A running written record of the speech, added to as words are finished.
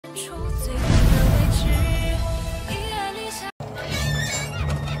处最后的位置，依然留下。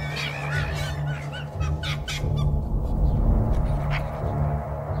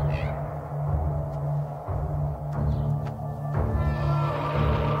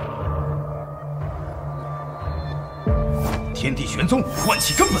天地玄宗，万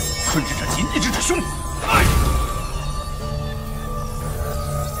气根本，顺治者极，逆之者凶。哎！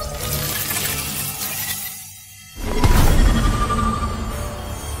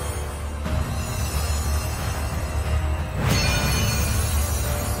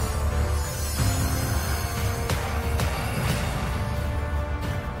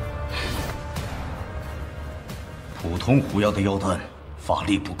普通狐妖的妖丹法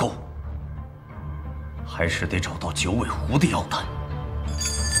力不够。 还是得找到九尾狐的妖丹。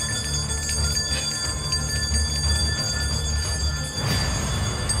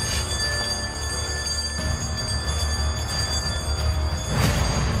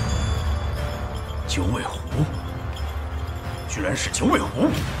九尾狐，居然是九尾狐！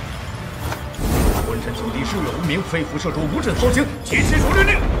浑身九地师月无名，飞虎射出，无阵掏情，举起手律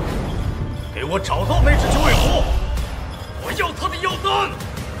令，给我找到那只九尾狐！我要他的妖丹！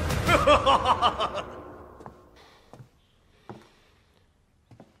哈哈哈哈哈！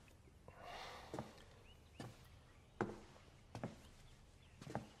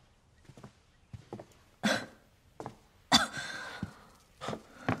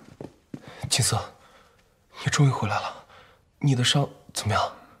 锦瑟，你终于回来了，你的伤怎么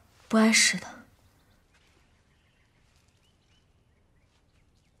样？不碍事的。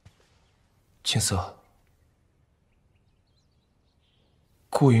锦瑟，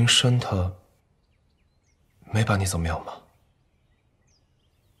顾云深他没把你怎么样吧？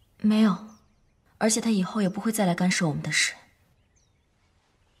没有，而且他以后也不会再来干涉我们的事。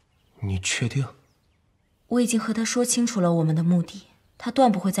你确定？我已经和他说清楚了我们的目的，他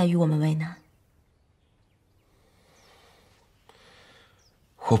断不会再与我们为难。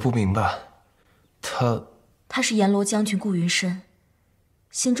 我不明白，他是阎罗将军顾云深，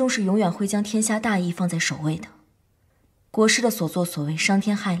心中是永远会将天下大义放在首位的。国师的所作所为伤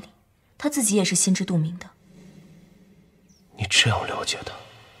天害理，他自己也是心知肚明的。你这样了解他，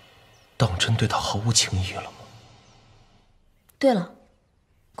当真对他毫无情谊了吗？对了，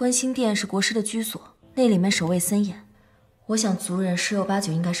观星殿是国师的居所，那里面守卫森严，我想族人十有八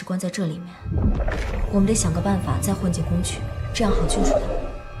九应该是关在这里面。我们得想个办法再混进宫去，这样好救出他们。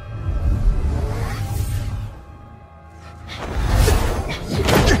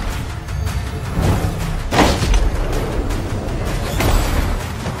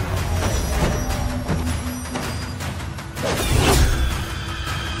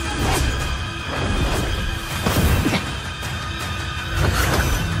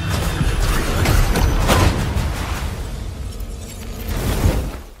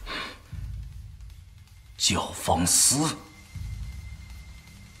 教坊司。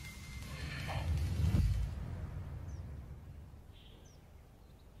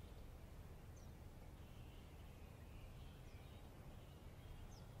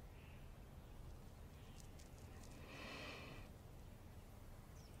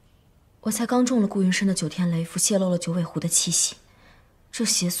 我才刚中了顾云深的9天雷符，泄露了九尾狐的气息，这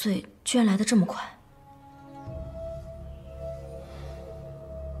邪祟居然来得这么快。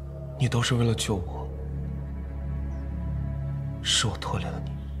你都是为了救我，是我拖累了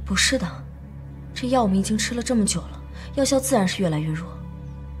你。不是的，这药我们已经吃了这么久了，药效自然是越来越弱。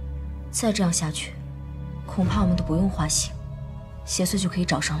再这样下去，恐怕我们都不用花醒，邪祟就可以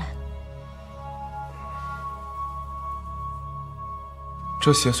找上来了。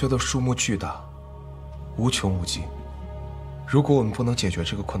 这邪祟的数目巨大，无穷无尽。如果我们不能解决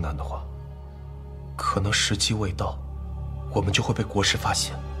这个困难的话，可能时机未到，我们就会被国师发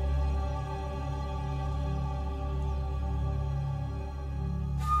现。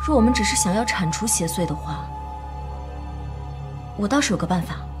若我们只是想要铲除邪祟的话，我倒是有个办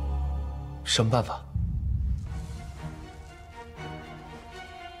法。什么办法？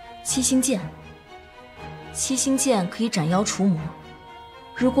七星剑。七星剑可以斩妖除魔。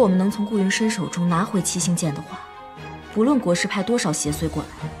 如果我们能从顾云深手中拿回七星剑的话，不论国师派多少邪祟过来，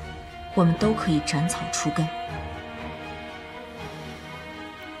我们都可以斩草除根。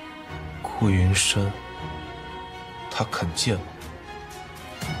顾云深，他肯剑吗？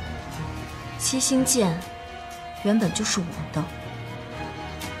七星剑原本就是我的。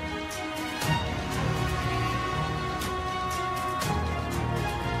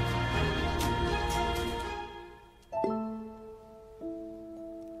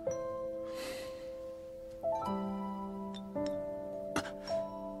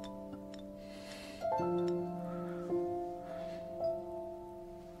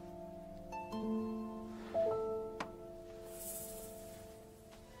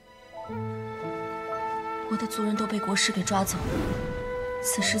的族人都被国师给抓走了，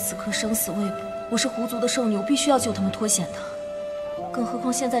此时此刻生死未卜，我是狐族的兽女，我必须要救他们脱险的。更何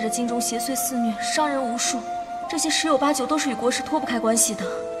况现在这京中邪祟肆虐，伤人无数，这些十有八九都是与国师脱不开关系的。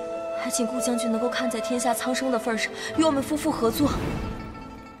还请顾将军能够看在天下苍生的份上，与我们夫妇合作。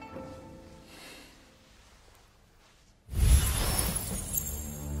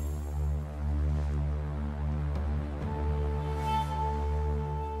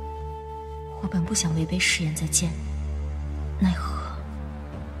我本不想违背誓言再见你，奈何……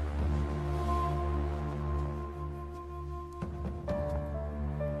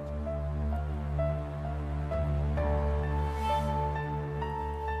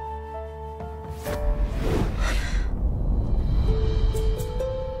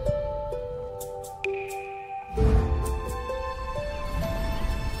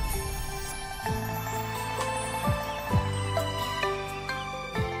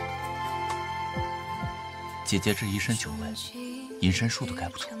姐姐这一身酒味，隐身术都该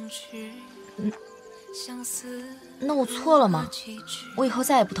不错。那我错了吗？我以后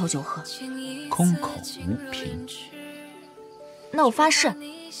再也不偷酒喝，空口无凭。那我发誓，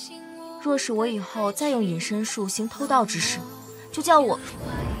若是我以后再用隐身术行偷盗之事，就叫我。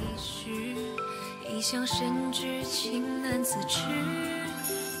一向深知情难自持，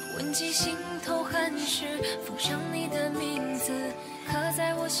闻及心头寒湿，奉上你的名字，刻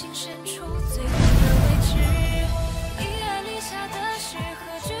在我心深处最后的位置。一爱立下的誓，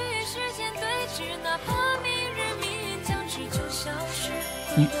何惧与时间对峙？哪怕明日命运将至就消失。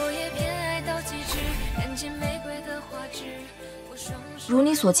我也偏爱到极致，看见玫瑰的花枝。如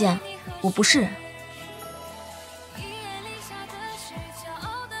你所见，我不是人。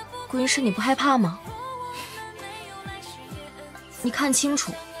顾云师，你不害怕吗？你看清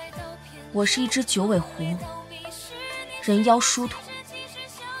楚，我是一只九尾狐，人妖殊途。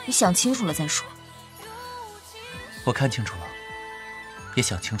你想清楚了再说。我看清楚了，也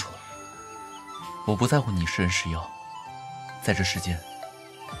想清楚了。我不在乎你是人是妖，在这世间，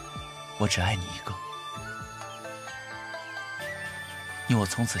我只爱你一个。你我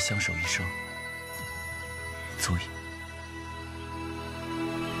从此相守一生，足矣。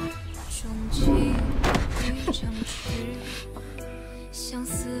终极一张纸，相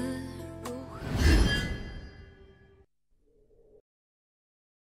思